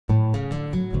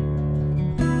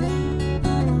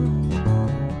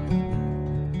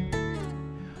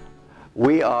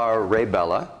We are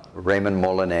RayBella, Raymond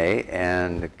Molinet,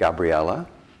 and Gabriella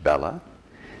Bella.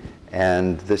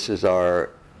 And this is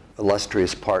our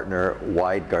illustrious partner,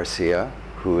 Wide Garcia,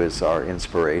 who is our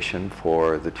inspiration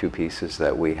for the two pieces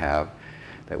that we have,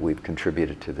 that we've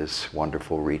contributed to this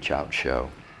wonderful Reach Out show.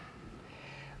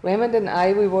 Raymond and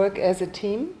I, we work as a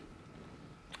team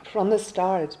from the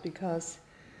start because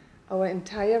our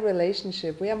entire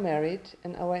relationship, we are married,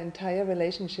 and our entire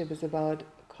relationship is about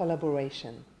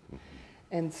collaboration.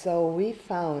 And so we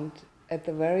found at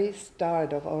the very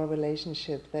start of our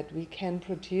relationship that we can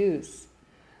produce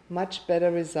much better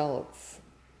results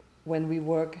when we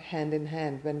work hand in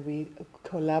hand, when we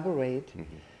collaborate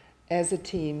as a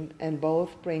team and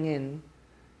both bring in,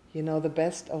 you know, the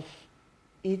best of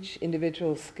each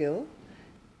individual skill.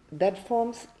 That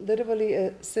forms literally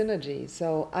a synergy.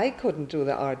 So I couldn't do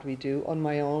the art we do on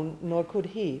my own, nor could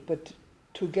he, but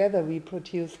together we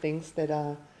produce things that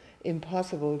are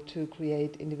impossible to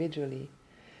create individually.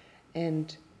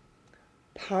 And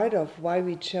part of why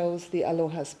we chose the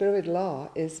Aloha Spirit Law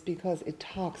is because it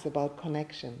talks about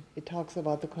connection. It talks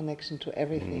about the connection to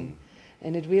everything.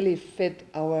 And it really fit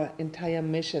our entire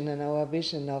mission and our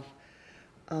vision of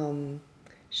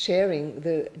sharing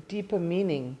the deeper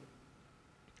meaning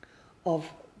of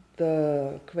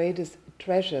the greatest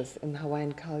treasures in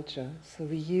Hawaiian culture. So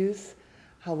we use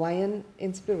Hawaiian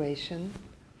inspiration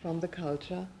from the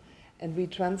culture and we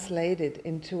translate it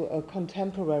into a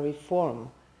contemporary form.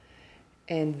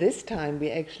 And this time we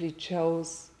actually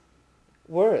chose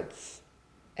words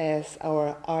as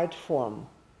our art form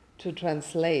to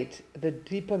translate the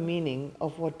deeper meaning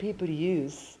of what people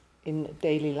use in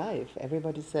daily life.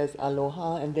 Everybody says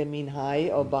aloha and they mean hi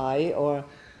or bye, or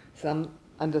some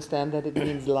understand that it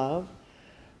means love.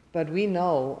 But we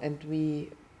know, and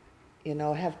we, you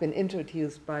know, have been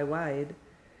introduced by Wide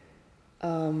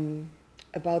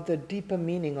about the deeper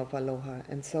meaning of aloha.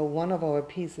 And so one of our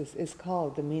pieces is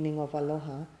called The Meaning of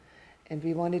Aloha. And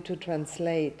we wanted to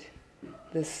translate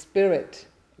the spirit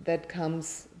that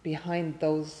comes behind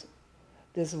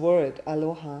this word,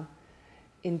 aloha,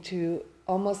 into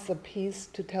almost a piece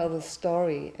to tell the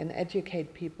story and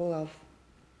educate people of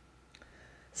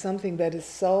something that is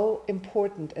so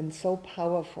important and so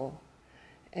powerful.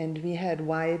 And we had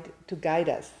Wide to guide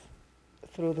us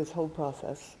through this whole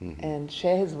process and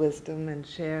share his wisdom and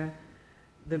share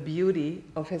the beauty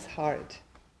of his heart.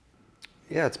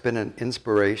 Yeah, it's been an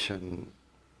inspiration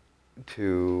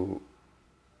to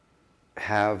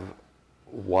have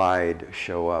Wide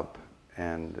show up,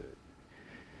 and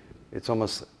it's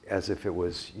almost as if it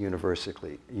was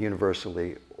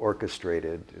universally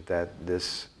orchestrated that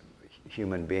this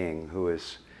human being who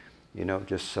is, you know,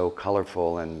 just so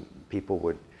colorful, and people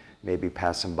would maybe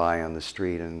pass him by on the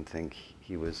street and think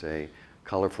he was a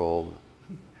colorful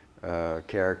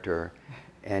character,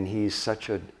 and he's such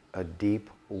a deep,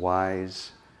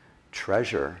 wise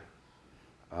treasure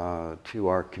to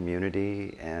our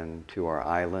community and to our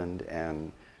island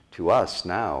and to us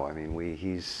now. I mean,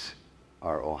 he's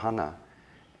our ohana,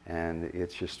 and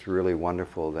it's just really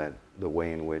wonderful that the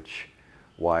way in which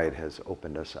Wide has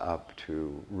opened us up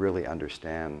to really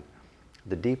understand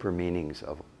the deeper meanings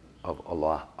of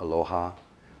aloha,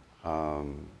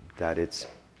 that it's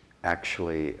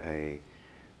actually a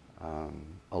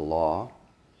law,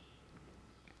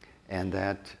 and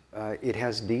that it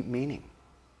has deep meaning.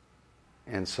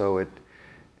 And so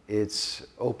it's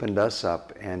opened us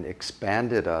up and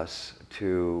expanded us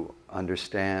to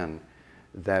understand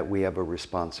that we have a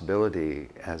responsibility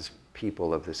as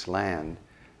people of this land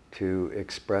to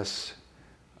express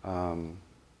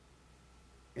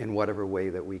in whatever way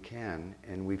that we can.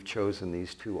 And we've chosen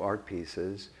these two art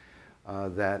pieces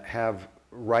that have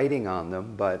writing on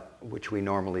them, but which we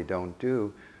normally don't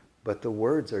do, but the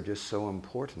words are just so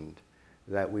important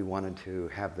that we wanted to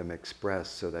have them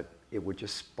expressed so that it would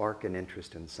just spark an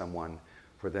interest in someone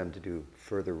for them to do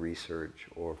further research,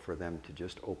 or for them to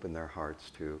just open their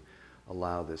hearts to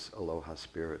allow this aloha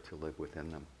spirit to live within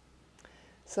them.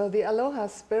 So the Aloha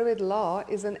Spirit Law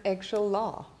is an actual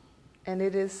law, and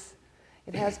it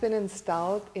has been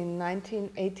installed in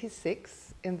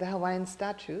 1986 in the Hawaiian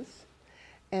statutes,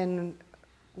 and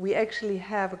we actually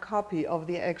have a copy of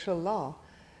the actual law.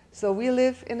 So we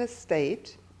live in a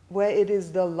state where it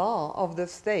is the law of the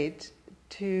state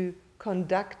to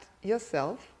conduct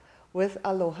yourself with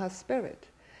aloha spirit.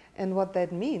 And what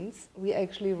that means, we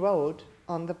actually wrote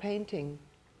on the painting.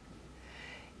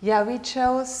 Yeah, we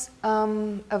chose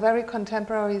a very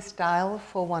contemporary style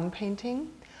for one painting.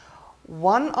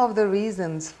 One of the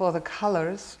reasons for the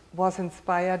colors was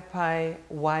inspired by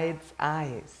Wide's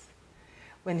eyes.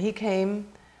 When he came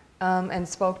and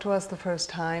spoke to us the first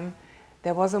time,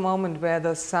 there was a moment where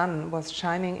the sun was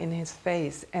shining in his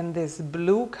face and this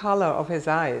blue color of his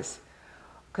eyes,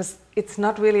 because it's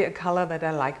not really a color that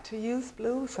I like to use,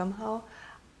 blue, somehow,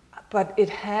 but it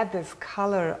had this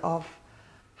color of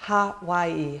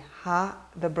Hawaii, Ha,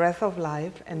 the breath of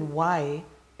life, and Wai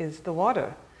is the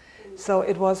water. So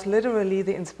it was literally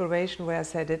the inspiration where I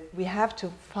said it, we have to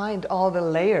find all the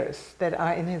layers that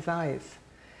are in his eyes.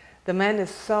 The man is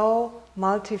so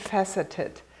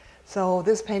multifaceted. So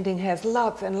this painting has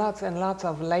lots and lots and lots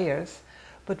of layers,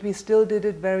 but we still did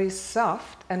it very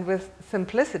soft and with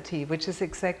simplicity, which is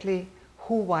exactly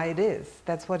who Wide is.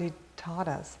 That's what he taught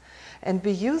us. And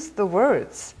we used the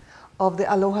words of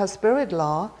the Aloha Spirit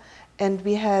Law, and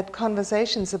we had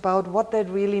conversations about what that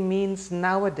really means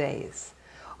nowadays.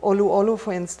 Olu Olu,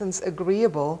 for instance,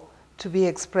 agreeable to be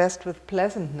expressed with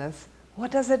pleasantness.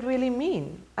 What does it really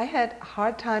mean? I had a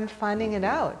hard time finding it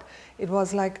out. It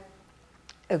was like,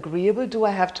 agreeable, do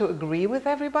I have to agree with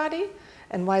everybody?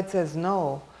 And White says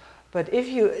no. But if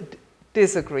you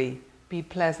disagree, be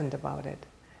pleasant about it,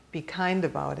 be kind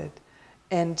about it,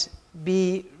 and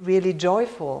be really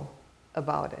joyful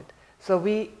about it. So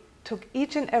we took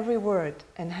each and every word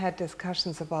and had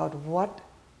discussions about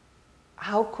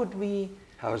how could we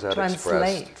translate.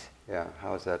 Expressed? Yeah,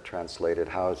 how is that translated?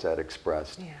 How is that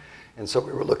expressed? Yeah. And so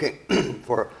we were looking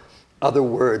for other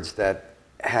words that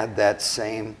had that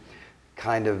same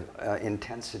kind of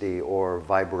intensity or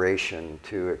vibration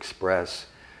to express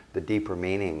the deeper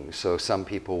meaning. So some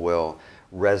people will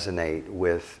resonate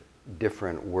with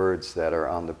different words that are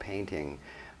on the painting.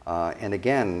 And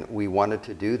again, we wanted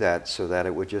to do that so that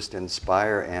it would just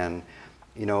inspire. And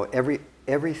you know,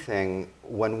 everything,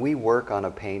 when we work on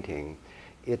a painting,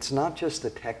 it's not just the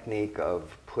technique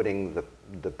of putting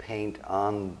the paint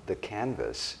on the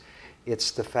canvas.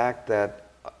 It's the fact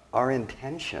that our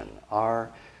intention,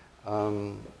 our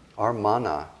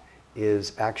mana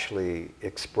is actually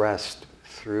expressed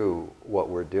through what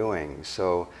we're doing.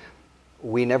 So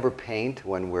we never paint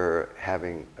when we're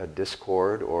having a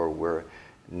discord or we're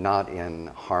not in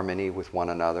harmony with one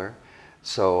another.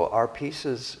 So our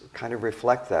pieces kind of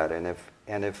reflect that.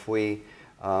 And if we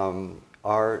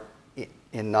are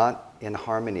not in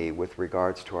harmony with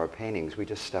regards to our paintings, we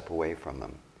just step away from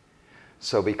them.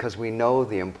 So because we know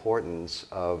the importance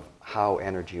of how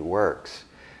energy works,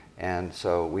 and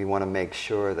so we want to make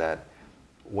sure that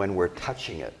when we're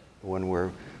touching it, when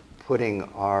we're putting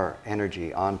our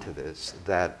energy onto this,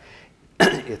 that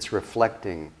it's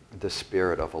reflecting the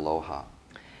spirit of aloha.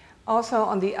 Also,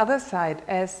 on the other side,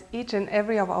 as each and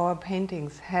every of our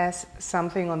paintings has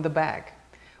something on the back,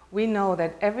 we know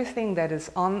that everything that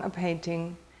is on a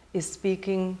painting is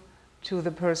speaking to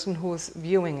the person who's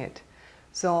viewing it.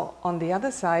 So on the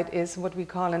other side is what we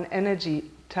call an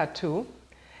energy tattoo.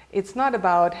 It's not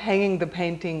about hanging the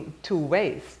painting two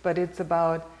ways, but it's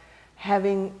about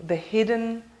having the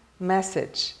hidden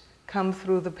message come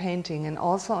through the painting. And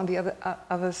also on the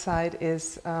other side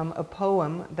is a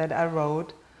poem that I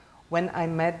wrote when I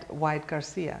met Wide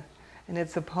Garcia. And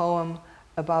it's a poem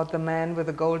about the man with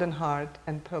a golden heart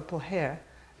and purple hair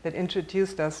that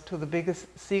introduced us to the biggest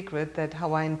secret that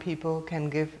Hawaiian people can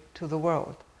give to the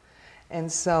world.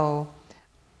 And so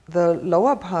the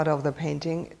lower part of the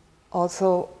painting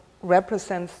also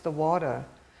represents the water.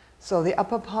 So the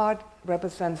upper part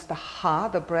represents the Ha,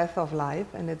 the breath of life,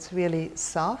 and it's really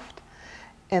soft.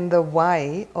 And the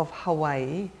Wai of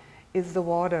Hawaii is the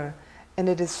water. And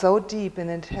it is so deep and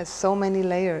it has so many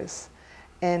layers.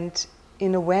 And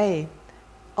in a way,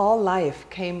 all life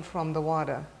came from the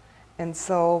water. And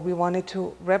so we wanted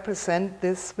to represent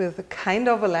this with a kind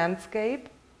of a landscape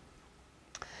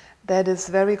that is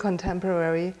very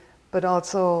contemporary, but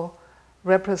also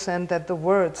represent that the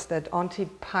words that Auntie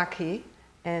Paki,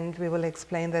 and we will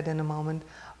explain that in a moment,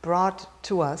 brought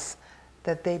to us,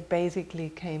 that they basically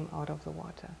came out of the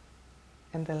water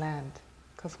and the land,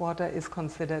 because water is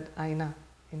considered aina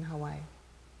in Hawaii.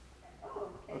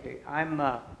 Okay, I'm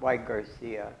Wide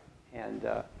Garcia, and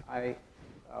I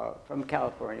from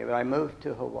California, but I moved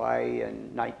to Hawaii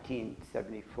in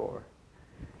 1974.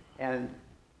 And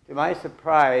to my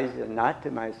surprise, and not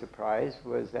to my surprise,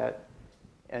 was that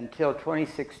until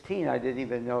 2016, I didn't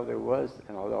even know there was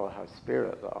an Aloha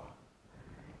Spirit Law.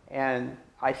 And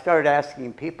I started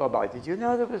asking people about it. Did you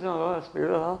know there was an Aloha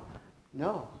Spirit Law?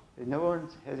 No, no one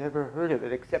has ever heard of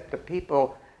it except the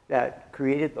people that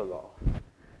created the law.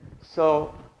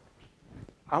 So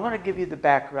I want to give you the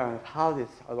background of how this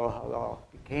Aloha Law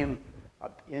came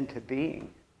into being,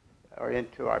 or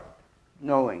into our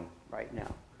knowing right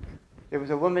now. There was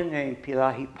a woman named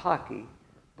Pilahi Paki,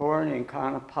 born in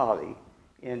Kaanapali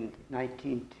in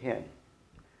 1910.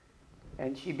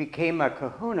 And she became a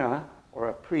kahuna or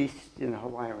a priest in the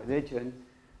Hawaiian religion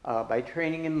by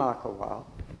training in Makawao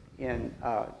in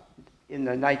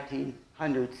the 1900s,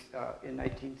 in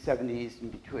 1970s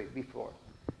and before.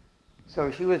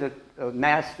 So she was a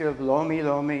master of lomi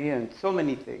lomi and so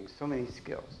many things, so many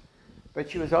skills. But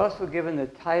she was also given the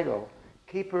title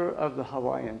Keeper of the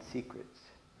Hawaiian Secrets.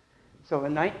 So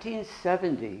in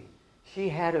 1970, she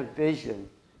had a vision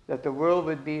that the world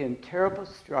would be in terrible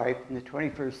strife in the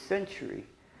 21st century,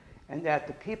 and that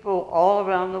the people all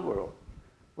around the world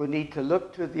would need to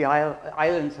look to the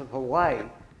islands of Hawaii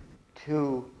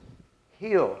to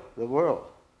heal the world.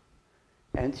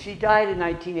 And she died in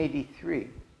 1983,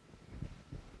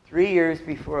 3 years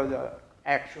before the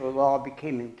actual law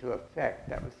became into effect.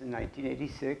 That was in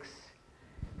 1986.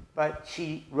 But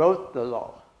she wrote the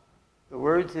law. The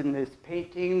words in this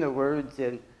painting, the words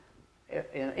in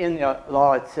the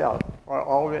law itself are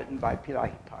all written by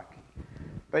Pilahipaki.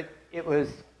 But it was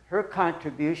her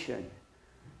contribution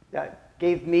that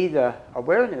gave me the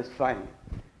awareness finally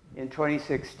in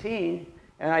 2016,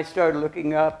 and I started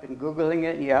looking up and Googling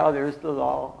it, and yeah, there's the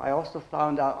law. I also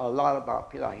found out a lot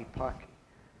about Pilahipaki.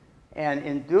 And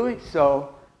in doing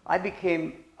so, I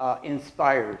became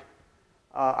inspired.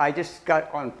 I just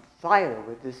got on fire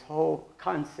with this whole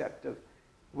concept of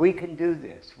we can do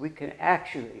this. We can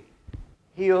actually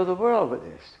heal the world with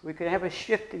this. We can have a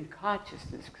shift in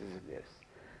consciousness because of this.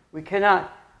 We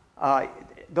cannot,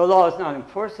 the law is not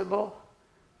enforceable.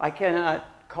 I cannot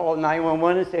call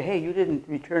 911 and say, hey, you didn't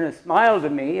return a smile to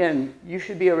me and you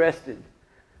should be arrested.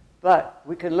 But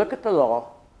we can look at the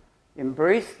law,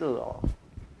 embrace the law,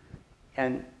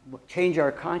 and change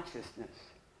our consciousness.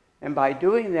 And by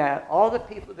doing that, all the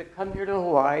people that come here to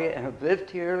Hawaii and have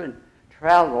lived here and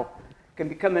travel can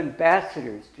become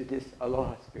ambassadors to this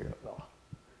Aloha Spirit Law.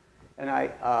 And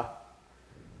I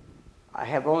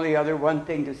have only one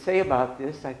thing to say about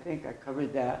this. I think I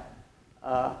covered that.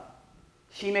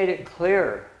 She made it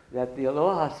clear that the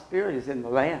Aloha Spirit is in the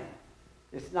land.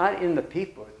 It's not in the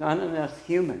people. It's not in us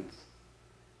humans.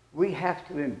 We have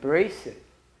to embrace it,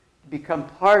 become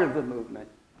part of the movement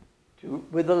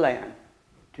with the land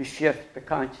to shift the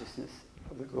consciousness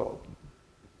of the globe.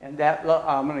 And that,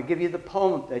 I'm going to give you the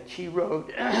poem that she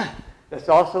wrote that's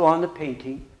also on the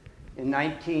painting in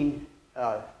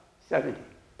 1970.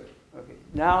 Okay,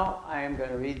 now I am going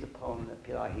to read the poem that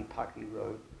Pilahipaki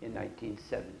wrote in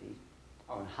 1970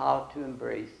 on how to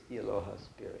embrace the Aloha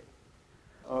Spirit.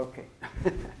 Okay.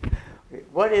 Okay.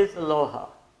 What is Aloha?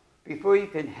 Before you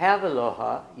can have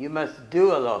Aloha, you must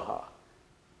do Aloha.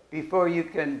 Before you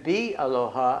can be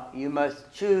Aloha, you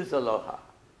must choose Aloha.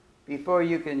 Before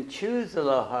you can choose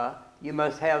Aloha, you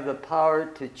must have the power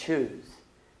to choose.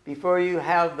 Before you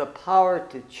have the power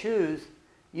to choose,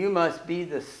 you must be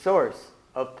the source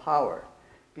of power.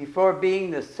 Before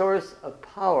being the source of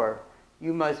power,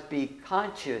 you must be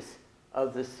conscious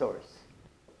of the source.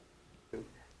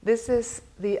 This is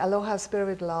the Aloha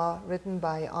Spirit Law written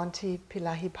by Auntie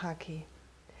Pilahipaki.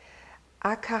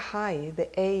 Akahai, the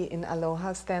A in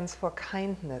Aloha, stands for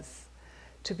kindness,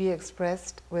 to be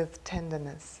expressed with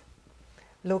tenderness.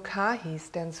 Lokahi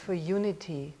stands for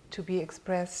unity, to be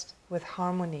expressed with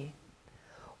harmony.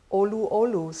 Olu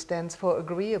Olu stands for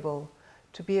agreeable,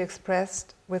 to be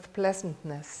expressed with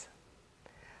pleasantness.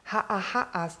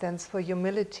 Ha'aha'a stands for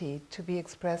humility, to be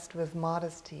expressed with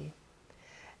modesty.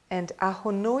 And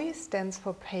Ahonoi stands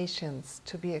for patience,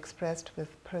 to be expressed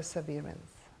with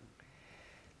perseverance.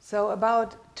 So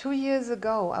about 2 years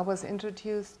ago, I was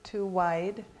introduced to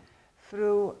Wide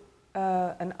through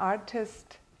an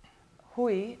artist,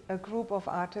 Hui, a group of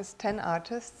artists, 10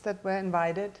 artists that were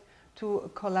invited to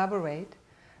collaborate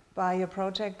by a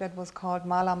project that was called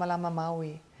Mala Malama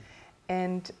Maui.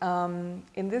 And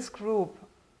in this group,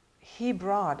 he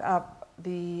brought up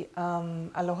the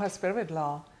Aloha Spirit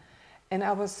Law, and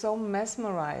I was so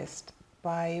mesmerized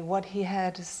by what he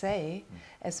had to say,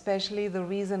 especially the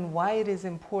reason why it is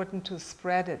important to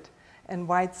spread it. And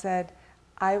White said,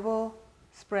 I will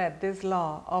spread this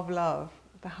law of love,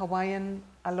 the Hawaiian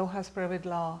Aloha Spirit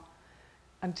Law,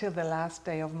 until the last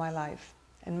day of my life.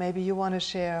 And maybe you want to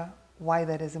share why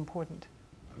that is important.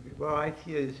 Okay. Well, I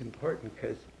feel it's important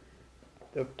because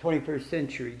the 21st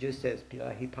century, just as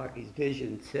Pilahipaki's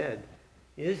vision said,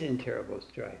 is in terrible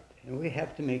strife. And we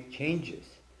have to make changes.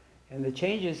 And the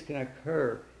changes can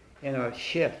occur in a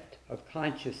shift of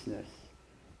consciousness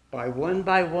by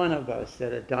one of us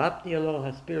that adopt the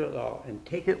Aloha Spirit Law and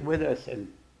take it with us and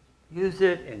use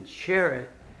it and share it.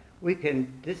 We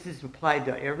can, this is applied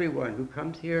to everyone who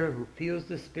comes here, who feels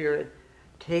the Spirit,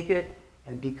 take it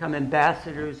and become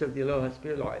ambassadors of the Aloha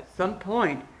Spirit Law. At some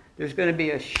point, there's going to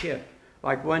be a shift.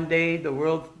 Like one day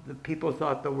the people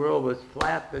thought the world was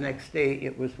flat, the next day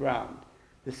it was round.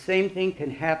 The same thing can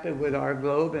happen with our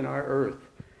globe and our earth.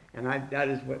 And that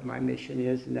is what my mission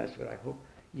is, and that's what I hope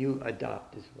you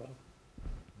adopt as well.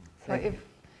 So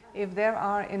if there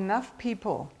are enough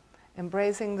people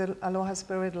embracing the Aloha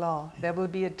Spirit Law, there will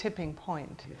be a tipping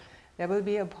point. Yes. There will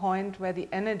be a point where the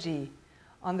energy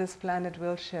on this planet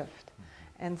will shift.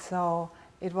 And so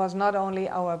it was not only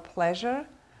our pleasure,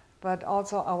 but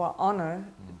also our honor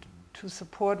to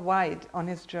support Wide on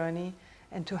his journey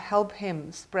and to help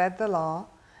him spread the law.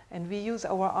 And we use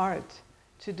our art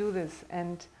to do this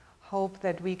and hope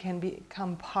that we can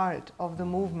become part of the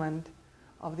movement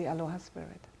of the Aloha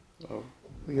Spirit. Oh,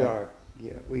 we are.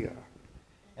 Yeah, we are.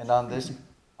 And on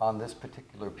this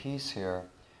particular piece here,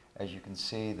 as you can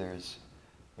see, there's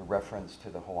the reference to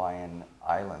the Hawaiian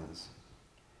Islands.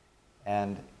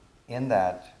 And in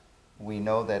that, we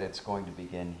know that it's going to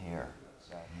begin here.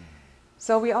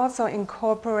 So we also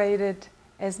incorporated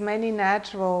as many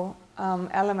natural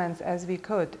elements as we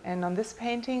could. And on this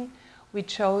painting, we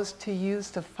chose to use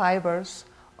the fibers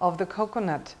of the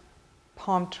coconut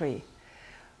palm tree.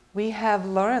 We have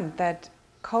learned that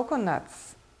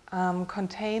coconuts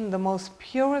contain the most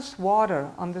purest water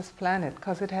on this planet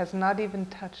because it has not even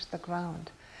touched the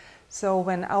ground. So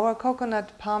when our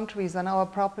coconut palm trees on our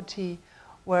property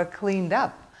were cleaned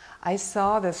up, I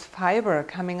saw this fiber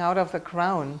coming out of the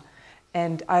crown,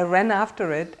 and I ran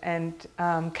after it and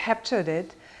captured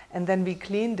it, and then we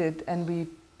cleaned it and we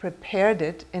prepared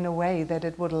it in a way that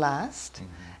it would last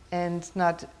and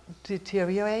not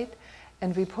deteriorate.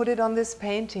 And we put it on this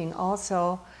painting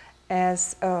also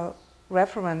as a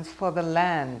reference for the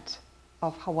land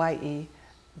of Hawaii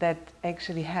that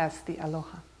actually has the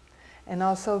aloha. And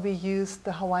also we used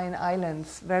the Hawaiian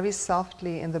Islands very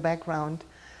softly in the background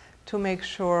to make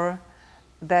sure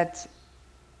that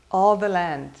all the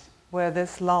land where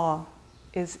this law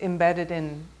is embedded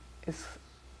in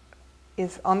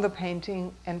is on the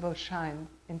painting and will shine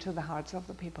into the hearts of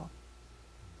the people.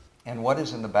 And what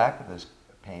is in the back of this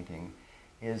painting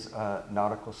is a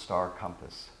nautical star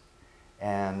compass.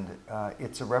 And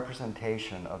it's a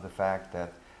representation of the fact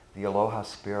that the Aloha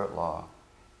Spirit Law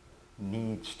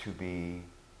needs to be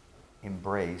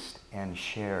embraced and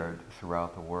shared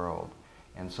throughout the world.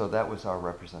 And so that was our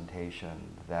representation,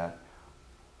 that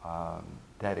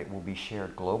it will be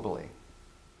shared globally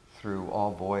through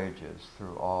all voyages,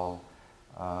 through all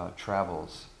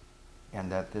travels,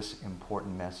 and that this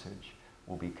important message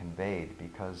will be conveyed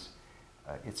because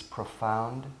it's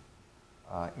profound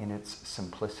in its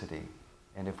simplicity.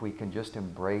 And if we can just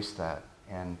embrace that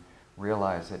and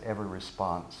realize that every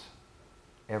response,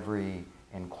 every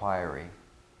inquiry,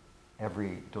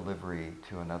 every delivery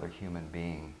to another human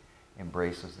being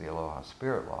embraces the Aloha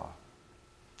Spirit Law.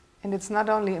 And it's not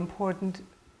only important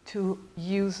to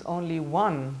use only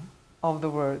one of the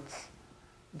words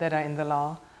that are in the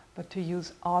law, but to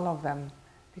use all of them.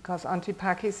 Because Auntie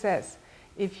Paki says,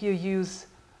 if you use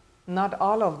not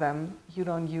all of them, you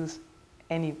don't use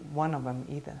any one of them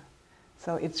either.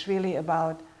 So it's really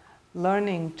about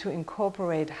learning to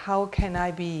incorporate how can I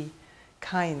be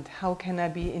kind, how can I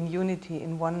be in unity,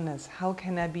 in oneness, how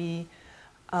can I be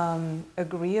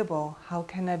agreeable, how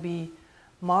can I be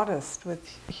modest with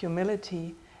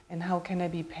humility, and how can I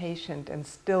be patient and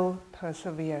still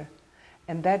persevere.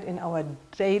 And that in our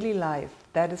daily life,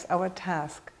 that is our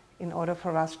task in order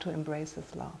for us to embrace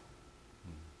this law.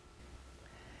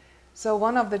 So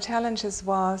one of the challenges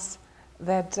was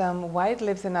that Wide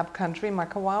lives in upcountry,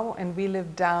 Makawao, and we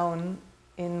live down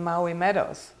in Maui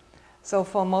Meadows. So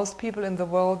for most people in the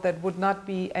world, that would not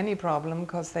be any problem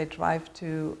because they drive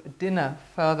to dinner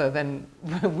further than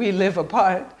we live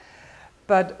apart.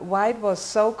 But Wide was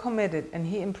so committed, and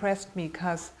he impressed me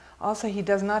because also he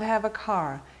does not have a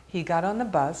car. He got on the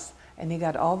bus and he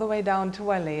got all the way down to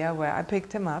Wailea, where I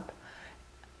picked him up,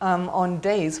 on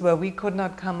days where we could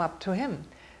not come up to him.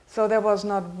 So there was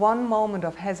not one moment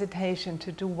of hesitation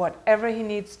to do whatever he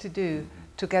needs to do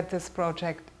to get this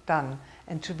project done,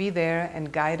 and to be there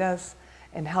and guide us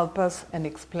and help us and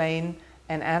explain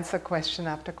and answer question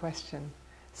after question.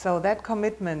 So that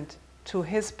commitment to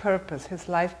his purpose, his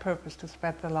life purpose to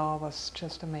spread the law was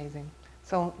just amazing.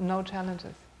 So no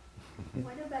challenges.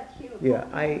 What about you? Yeah,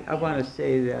 I want to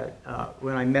say that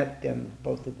when I met them,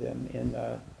 both of them, in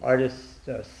the artist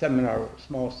seminar,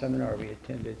 small seminar we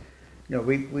attended, you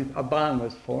know, a bond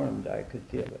was formed. I could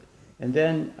feel it. And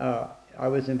then I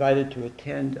was invited to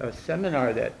attend a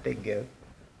seminar that they give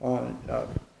on the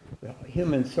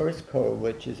human source code,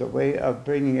 which is a way of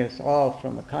bringing us all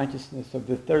from a consciousness of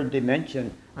the third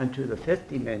dimension onto the fifth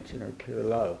dimension, or pure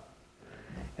love.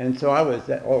 And so I was,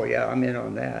 oh yeah, I'm in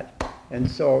on that. And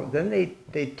so then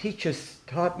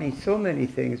taught me so many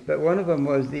things, but one of them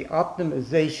was the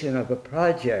optimization of a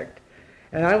project.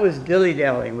 And I was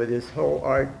dilly-dallying with this whole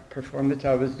art performance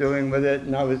I was doing with it,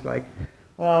 and I was like,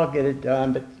 well, I'll get it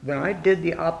done. But when I did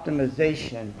the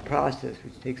optimization process,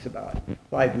 which takes about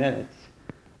 5 minutes,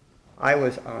 I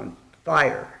was on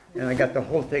fire, and I got the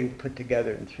whole thing put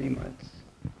together in 3 months.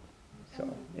 So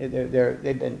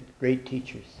they've been great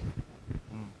teachers.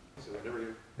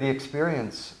 The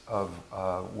experience of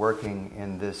working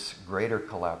in this greater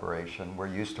collaboration, we're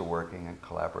used to working in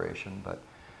collaboration, but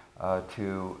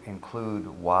to include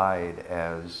Wide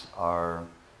as our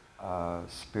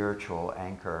spiritual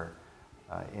anchor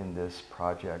in this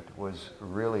project was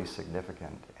really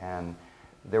significant. And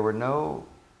there were no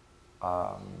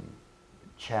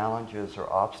challenges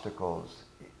or obstacles.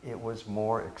 It was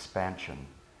more expansion.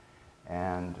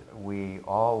 And we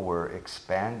all were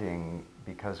expanding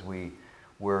because we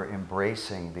were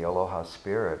embracing the Aloha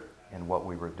spirit in what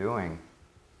we were doing.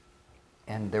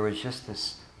 And there was just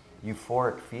this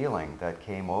euphoric feeling that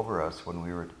came over us when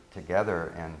we were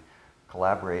together and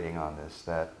collaborating on this,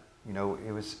 that, you know,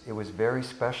 it was very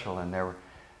special. And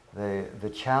the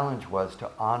challenge was to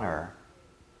honor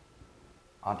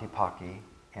Antipaki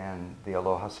and the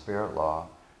Aloha spirit law,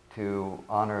 to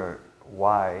honor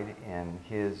Wide in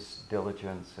his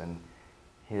diligence and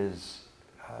his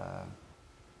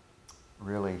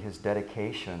really his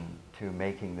dedication to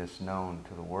making this known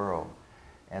to the world.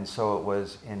 And so it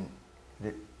was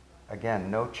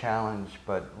again, no challenge,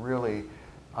 but really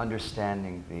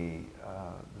understanding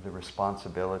the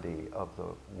responsibility of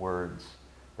the words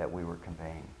that we were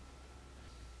conveying.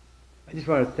 I just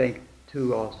want to thank,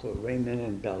 too, also Raymond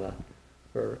and Bella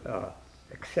for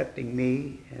accepting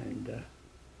me and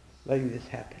letting this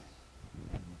happen.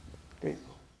 Great.